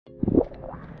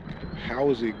How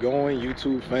is it going,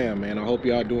 YouTube fam, man? I hope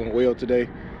y'all doing well today.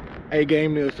 Hey,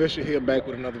 Game the Official here, back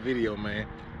with another video, man.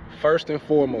 First and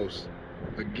foremost,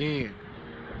 again,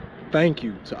 thank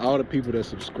you to all the people that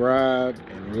subscribe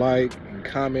and like and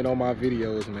comment on my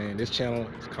videos, man. This channel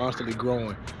is constantly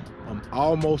growing. I'm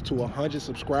almost to 100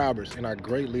 subscribers, and I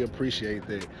greatly appreciate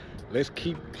that. Let's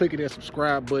keep clicking that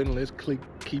subscribe button. Let's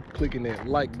keep clicking that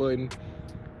like button.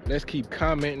 Let's keep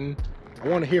commenting. I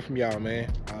want to hear from y'all, man.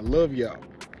 I love y'all.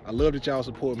 I love that y'all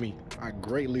support me. I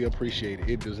greatly appreciate it.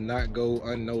 It does not go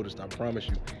unnoticed, I promise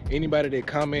you. Anybody that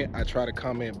comment, I try to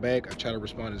comment back. I try to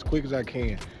respond as quick as I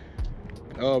can.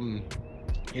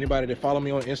 Anybody that follow me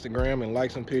on Instagram and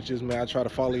like some pictures, man, I try to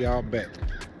follow y'all back.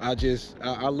 I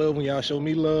love when y'all show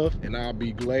me love, and I'll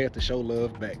be glad to show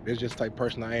love back. That's just the type of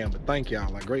person I am. But thank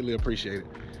y'all. I greatly appreciate it.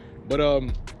 But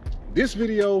this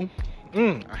video,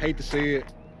 I hate to say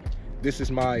it, this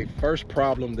is my first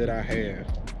problem that I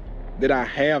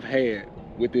have had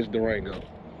with this Durango,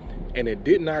 and it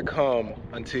did not come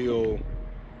until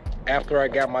after I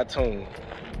got my tune.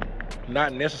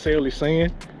 Not necessarily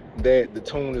saying that the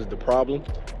tune is the problem,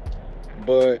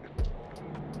 but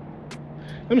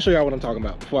let me show y'all what I'm talking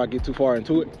about before I get too far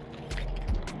into it.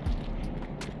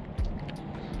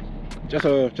 Just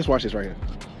watch this right here.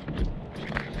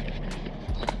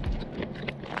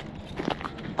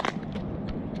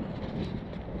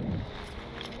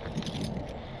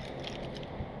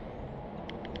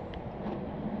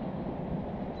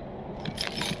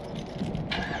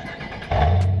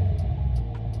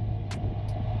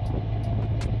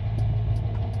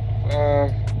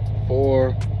 Five,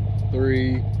 4,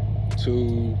 3,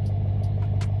 2.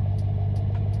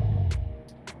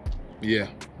 Yeah,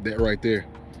 that right there.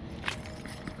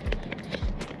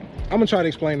 I'm gonna try to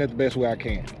explain that the best way I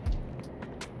can.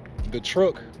 The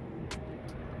truck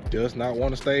does not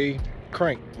want to stay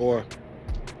cranked or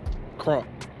crump.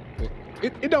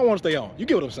 It don't want to stay on. You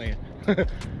get what I'm saying?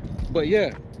 But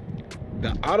yeah,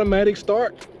 the automatic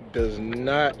start does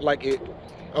not like it.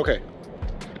 Okay.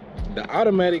 The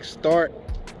automatic start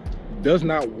does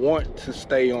not want to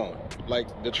stay on.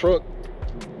 Like, the truck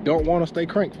don't want to stay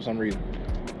cranked for some reason.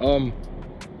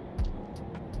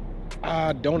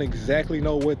 I don't exactly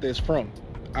know what that's from.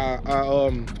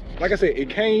 Like I said, it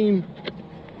came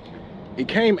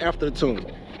after the tune.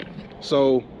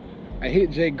 So I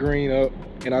hit Jake Green up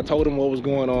and I told him what was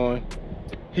going on.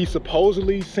 He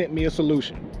supposedly sent me a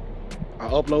solution. I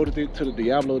uploaded it to the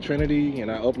Diablo Trinity and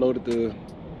I uploaded the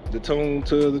tune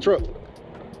to the truck.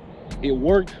 It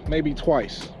worked maybe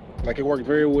twice. Like, it worked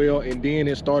very well, and then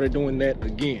it started doing that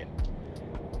again.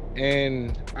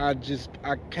 And I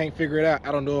can't figure it out.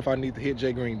 I don't know if I need to hit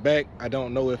Jay Green back. I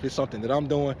don't know if it's something that I'm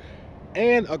doing.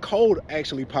 And a code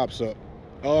actually pops up.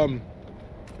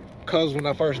 Cause when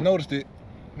I first noticed it,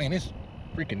 man, it's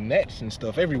freaking nets and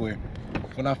stuff everywhere.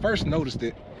 When I first noticed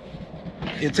it,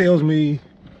 it tells me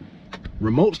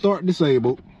remote start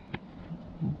disabled,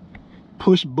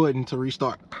 push button to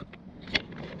restart.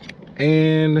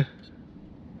 And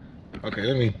okay,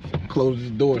 let me close this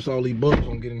door so all these bugs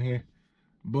won't get in here.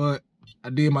 But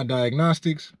I did my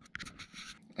diagnostics.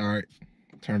 All right,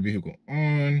 turn vehicle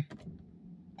on.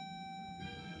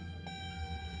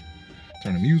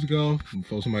 Turn the music off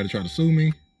before somebody try to sue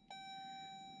me.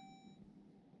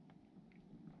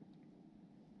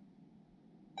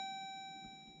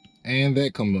 And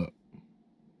that come up.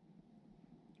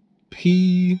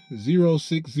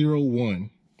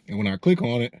 P0601. And when I click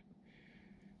on it,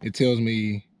 it tells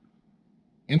me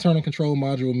internal control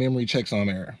module memory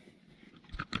checksum error.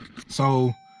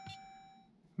 So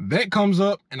that comes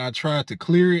up and I tried to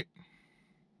clear it.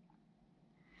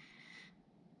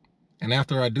 And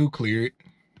after I do clear it,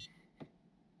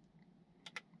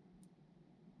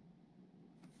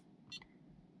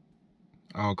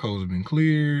 all codes have been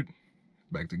cleared,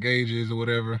 back to gauges or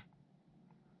whatever.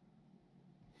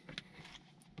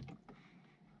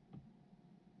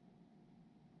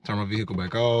 Turn my vehicle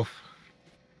back off.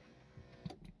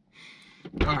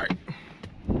 All right.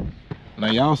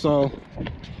 Now y'all saw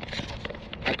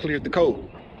I cleared the code.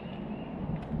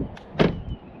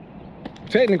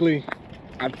 Technically,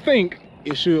 I think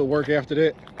it should work after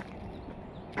that.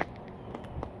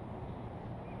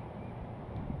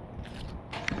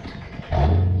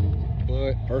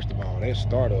 But first of all, that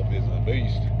startup is a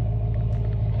beast.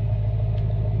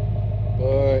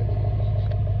 But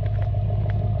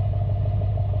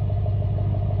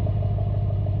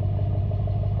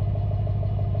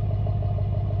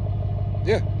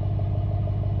yeah.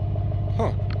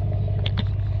 Huh.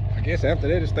 I guess after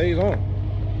that it stays on.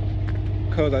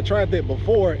 Cause I tried that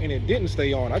before and it didn't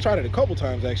stay on. I tried it a couple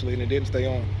times actually and it didn't stay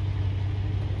on.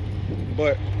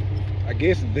 But I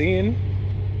guess then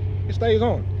it stays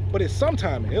on. But it's some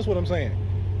timing, that's what I'm saying.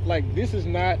 Like, this is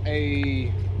not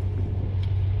a,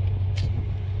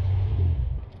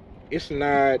 it's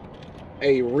not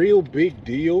a real big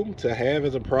deal to have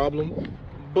as a problem,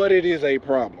 but it is a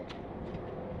problem.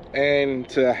 And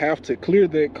to have to clear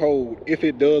that code, if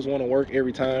it does want to work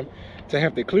every time, to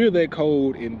have to clear that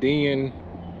code and then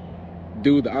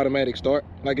do the automatic start,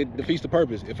 like, it defeats the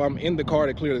purpose. If I'm in the car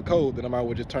to clear the code, then I might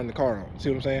well just turn the car on. See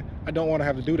what I'm saying? I don't want to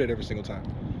have to do that every single time.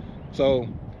 So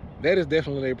that is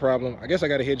definitely a problem. I guess I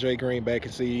got to hit Jay Green back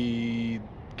and see,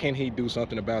 can he do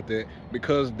something about that?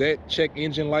 Because that check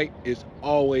engine light is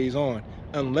always on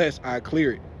unless I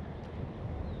clear it,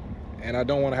 and I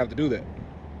don't want to have to do that.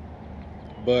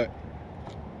 But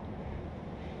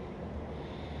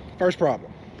first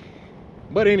problem.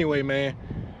 But anyway, man,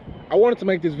 I wanted to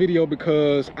make this video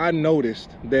because I noticed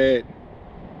that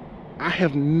I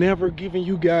have never given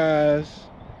you guys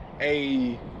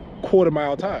a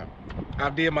quarter-mile time.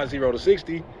 I've did my 0 to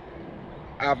 60.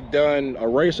 I've done a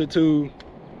race or two,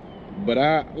 but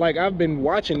I've been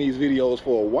watching these videos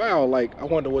for a while. Like, I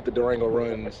wonder what the Durango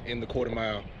runs in the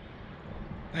quarter-mile.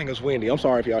 Dang, it's windy. I'm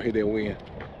sorry if y'all hear that wind.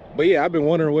 But yeah, I've been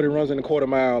wondering what it runs in the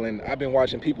quarter-mile, and I've been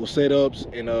watching people setups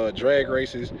and drag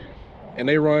races, and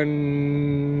they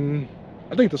run,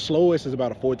 I think the slowest is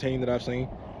about a 14 that I've seen.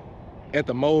 At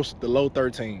the most, the low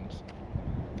 13s.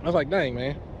 I was like, dang,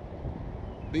 man,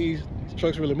 these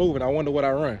trucks really moving. I wonder what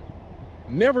I run.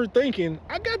 Never thinking,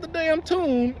 I got the damn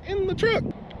tune in the truck.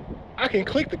 I can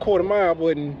click the quarter-mile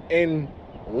button and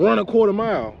run a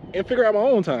quarter-mile and figure out my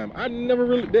own time. That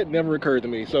never occurred to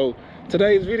me. So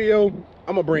today's video,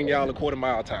 I'm gonna bring y'all a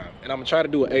quarter-mile time, and I'm gonna try to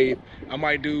do an 8. I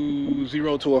might do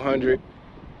 0 to 100.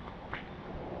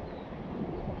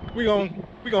 We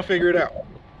gonna figure it out.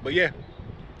 But yeah,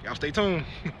 y'all stay tuned.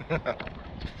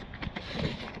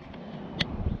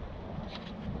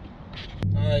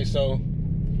 All right, so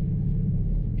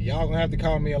y'all gonna have to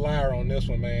call me a liar on this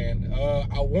one, man.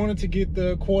 I wanted to get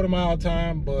the quarter-mile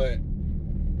time, but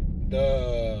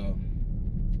the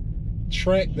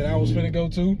track that I was finna go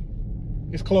to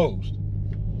is closed.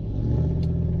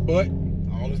 But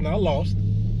all is not lost.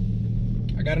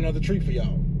 I got another treat for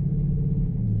y'all.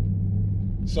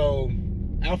 So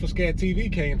Alpha Scat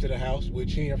TV came to the house,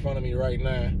 which he in front of me right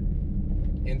now,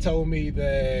 and told me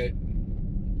that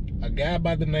a guy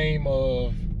by the name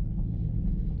of,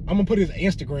 I'm gonna put his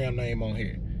Instagram name on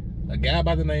here, a guy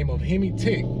by the name of Hemi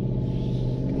Tick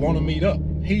want to meet up.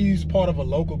 He's part of a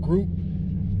local group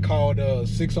called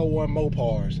 601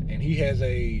 Mopars, and he has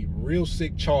a real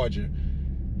sick Charger.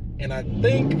 And I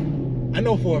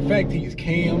know for a fact he's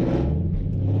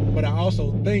Cam, but I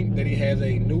also think that he has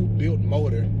a new built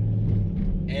motor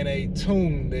and a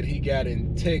tune that he got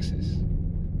in Texas,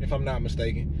 if I'm not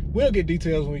mistaken. We'll get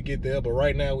details when we get there, but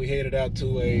right now we headed out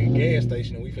to a gas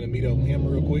station and we finna meet up with him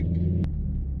real quick.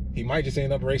 He might just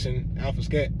end up racing Alpha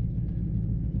Scat.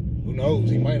 Who knows?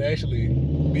 He might actually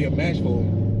be a match for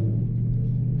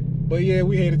him. But yeah,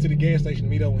 we headed to the gas station to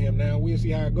meet up with him now. We'll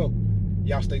see how it go.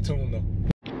 Y'all stay tuned though.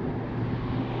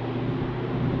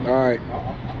 All right.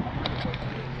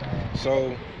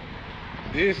 So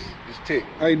this is Tick.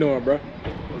 How you doing, bro?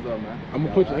 What's up, man? I'm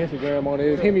gonna put your Instagram on there.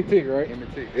 It's Hemi Tick, right? Hemi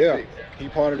Tick. Yeah. He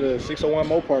part of the 601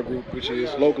 Mopar group, which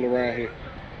is local around here.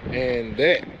 And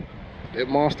that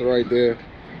monster right there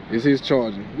is his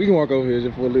Charger. We can walk over here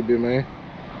just for a little bit, man.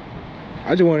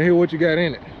 I just want to hear what you got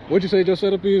in it. What you say your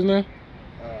setup is now?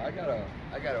 I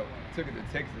took it to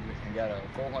Texas and got a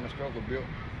 400 stroker built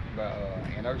by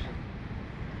Inertia.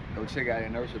 Go check out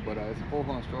Inertia, but it's a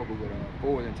 400 stroker with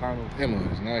forward internal. That one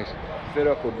is nice. Set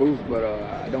up for boost, but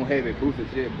I don't have it boosted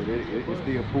yet, but it's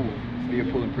still pulling.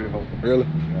 Still pulling pretty hard. Really?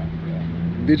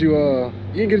 Yeah. Did you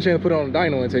didn't get a chance to put it on a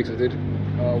dyno in Texas, did you?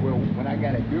 Well, when I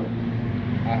got it built,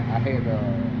 I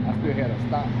still had a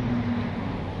stock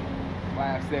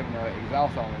 5.7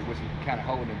 exhaust on it, which is kind of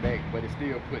holding it back, but it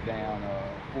still put down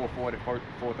 440,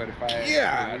 435.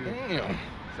 Yeah, damn.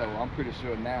 So I'm pretty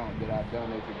sure now that I've done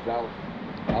this exhaust,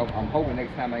 I'm hoping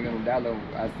next time I get on download,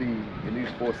 I see at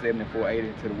least 470,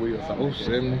 480 to the wheel.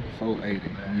 470, 480.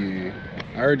 Yeah.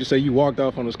 I heard you say you walked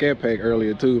off on the Scat Pack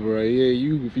earlier too, bro.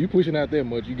 Yeah, if you pushing out that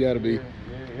much, you gotta be.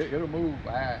 Yeah, it'll move.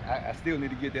 I still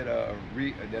need to get that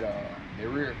rear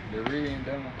end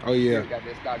done. Oh yeah. Got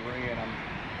that stock rear end. I'm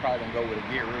probably gonna go with a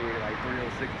get rear like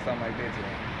 306 or something like that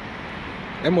today.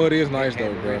 That mud is nice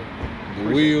though, bro.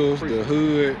 The wheels, the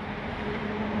hood,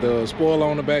 the spoiler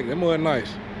on the back. That mud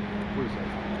nice.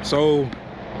 So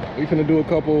we finna do a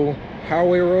couple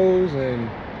highway rolls and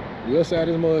we'll see how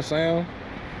this mud sound.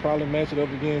 Probably match it up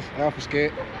against Alpha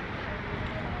Scat.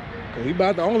 Cause he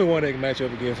about the only one that can match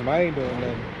up against him. I ain't doing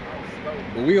nothing.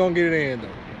 But we gonna get it in though.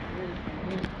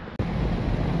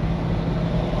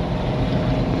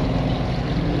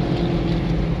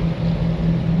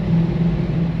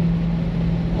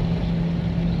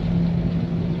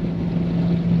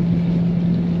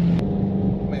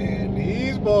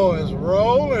 boys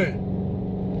rolling.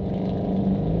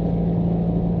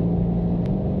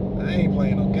 I ain't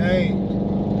playing no games.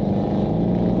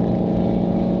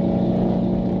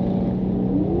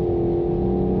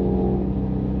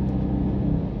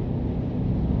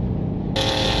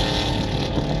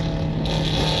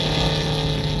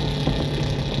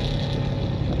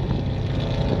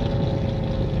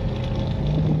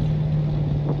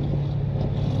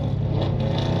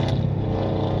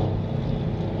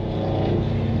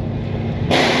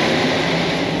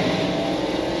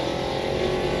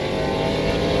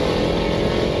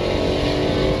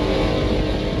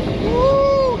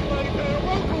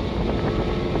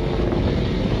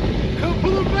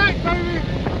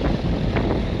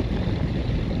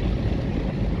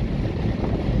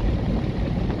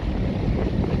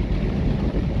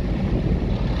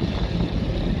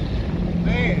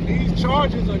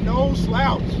 Chargers are no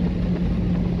slouch.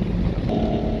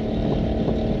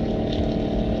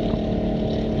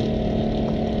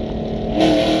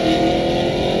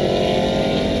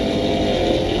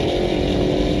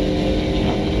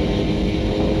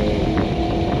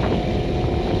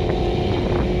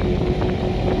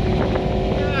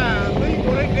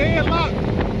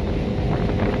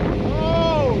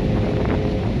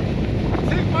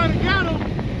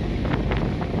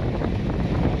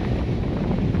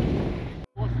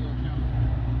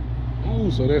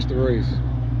 So that's the race.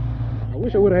 I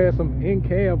wish I would have had some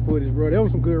in-cab footage, bro. That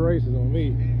was some good races on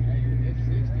me.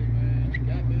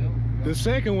 The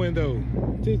second one, though.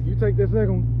 You take that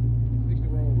second one?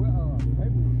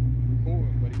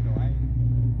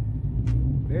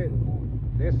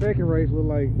 That second race looked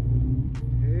like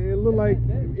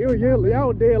y'all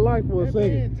were dead life for a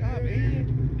second.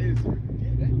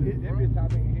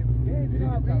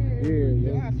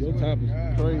 Yeah, your top is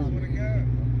crazy.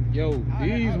 Yo,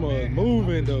 these mother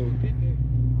moving though.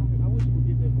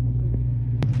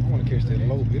 I want to catch that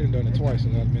low. They done it twice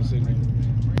and I've been sitting there.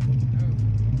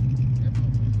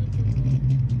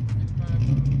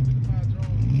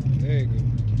 There you go.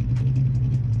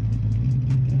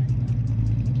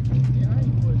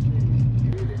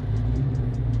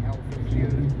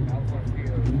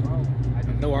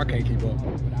 No, I can't keep up.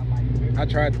 I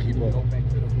tried to keep up.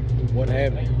 What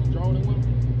happened?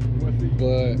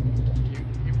 But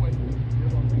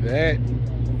that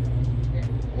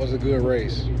was a good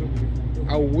race.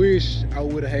 I wish I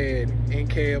would have had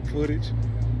in-cab footage.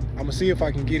 I'm gonna see if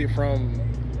I can get it from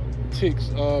Tick's.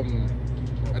 I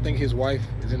think his wife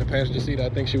is in the passenger seat. I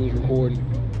think she was recording.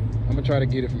 I'm gonna try to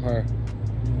get it from her.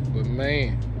 But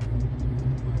man,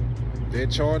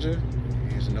 that Charger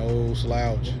is no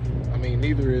slouch. I mean,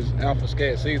 neither is Alpha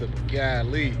Scats either.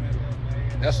 Golly,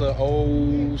 that's a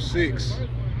 06.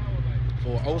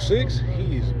 For 06,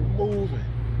 he is moving.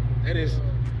 That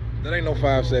ain't no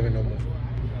 5.7 no more.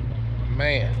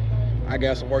 Man, I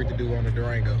got some work to do on the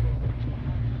Durango.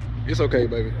 It's okay,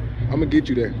 baby. I'm gonna get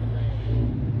you there.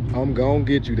 I'm gonna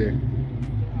get you there.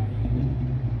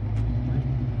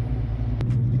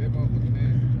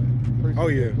 Oh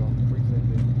yeah. You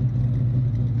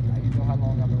know how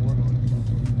long I've been working on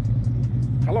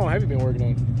it? How long have you been working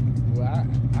on it? Well, I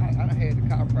done had the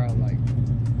car probably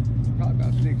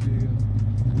about 6 years.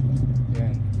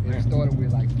 Yeah. It started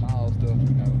with like small stuff,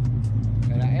 you know.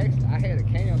 And I had a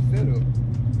cam setup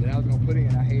that I was gonna put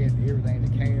in. I had everything, the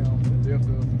cam, the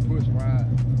lifter, the push rod,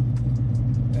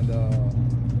 and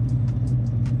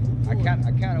I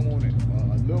kind of wanted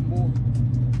a little more,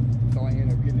 so I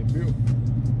ended up getting it built.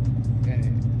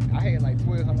 And I had like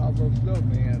 $1,200 worth of stuff,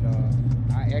 and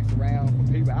I asked around for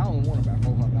people. I only wanted about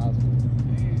 $400 for it,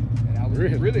 and I was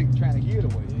really trying to get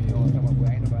away. You know what I'm talking about?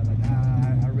 Well, ain't nobody like,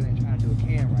 I really ain't trying to do a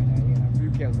cam right now. And a few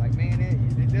cats was like, man,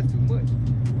 that's too much.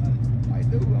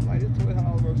 I'm like, it's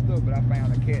 $1,200 worth of stuff, but I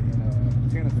found a cat in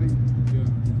Tennessee. Yeah.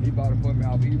 He bought it for me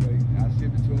off eBay. I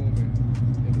shipped it to him, and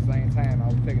at the same time, I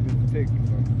was taking it to Texas.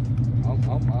 So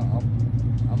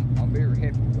I'm very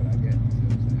happy with what I got.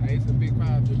 Hey, it's a big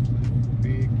power trip.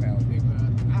 Big power.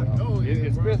 I know it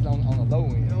is, especially on the low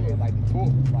end. Yeah, like the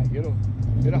torque, like it'll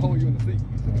hold you in the seat.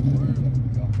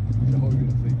 So, it'll hold you in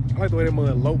the seat. I like the way that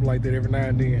mud lope like that every now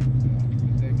and then.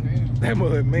 That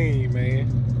mud mean, man.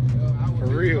 For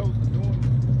real.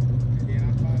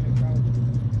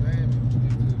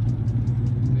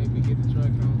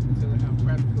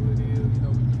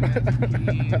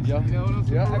 You know what I'm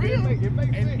saying? I mean, it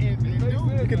makes sense. You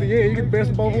get the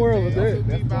best of both worlds with that.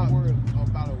 That's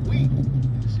about a week.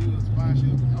 She was fine. She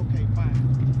was like, okay, fine.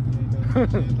 And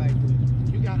she was like,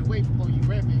 you gotta wait before you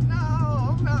rep me. No,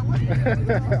 I'm not waiting.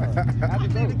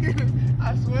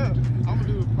 I swear, I'm gonna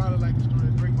do it probably like the story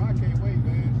of Drake, but I can't wait,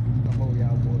 man.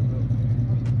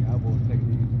 Y'all boys take it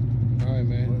easy. All right,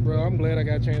 man. bro. I'm glad I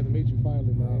got a chance to meet you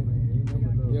finally, man.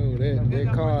 Yo,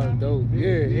 that car is dope.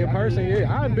 Yeah, in person,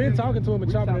 yeah. I've been talking to him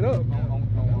and chopping it up.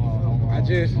 I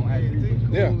just,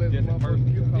 yeah.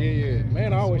 Yeah.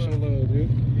 Man, I always show love, dude.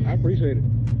 I appreciate it.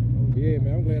 Yeah,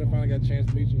 man, I'm glad I finally got a chance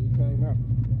to meet you and you came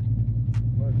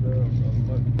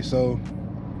out. So,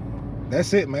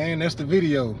 that's it, man. That's the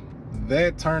video.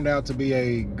 That turned out to be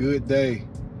a good day.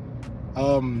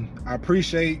 I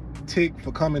appreciate Tick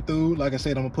for coming through. Like I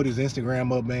said, I'm gonna put his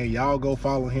Instagram up, man. Y'all go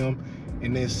follow him.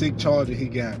 And that sick charger he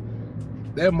got.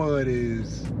 That mud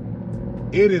is,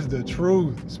 it is the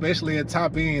truth. Especially at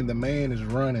top end, the man is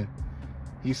running.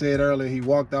 He said earlier he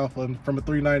walked off from a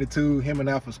 392. Him and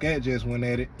Alpha Scat just went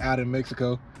at it out in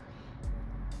Mexico.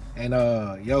 And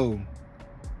yo,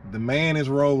 the man is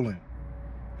rolling.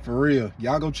 For real.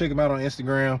 Y'all go check him out on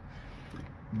Instagram.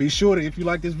 Be sure to, if you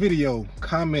like this video,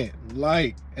 comment,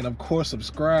 like, and of course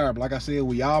subscribe. Like I said,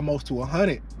 we almost to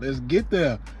 100. Let's get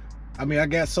there. I mean, I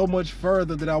got so much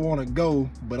further that I want to go,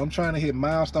 but I'm trying to hit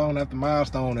milestone after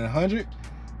milestone. And 100,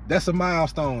 that's a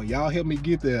milestone. Y'all help me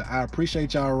get there. I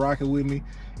appreciate y'all rocking with me.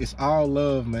 It's all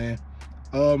love, man.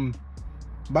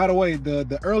 By the way,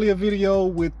 the earlier video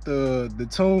with the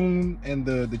tune and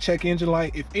the check engine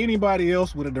light, if anybody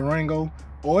else with a Durango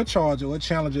or a Charger or a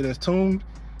Challenger that's tuned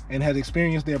and has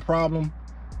experienced their problem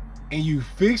and you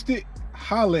fixed it,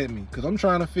 holler at me, because I'm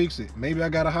trying to fix it. Maybe I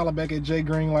gotta holler back at Jay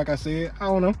Green, like I said. I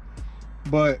don't know.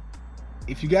 But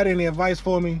if you got any advice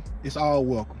for me, it's all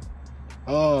welcome.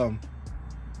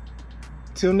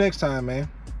 Till next time, man.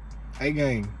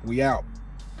 A-Gang, we out.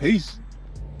 Peace.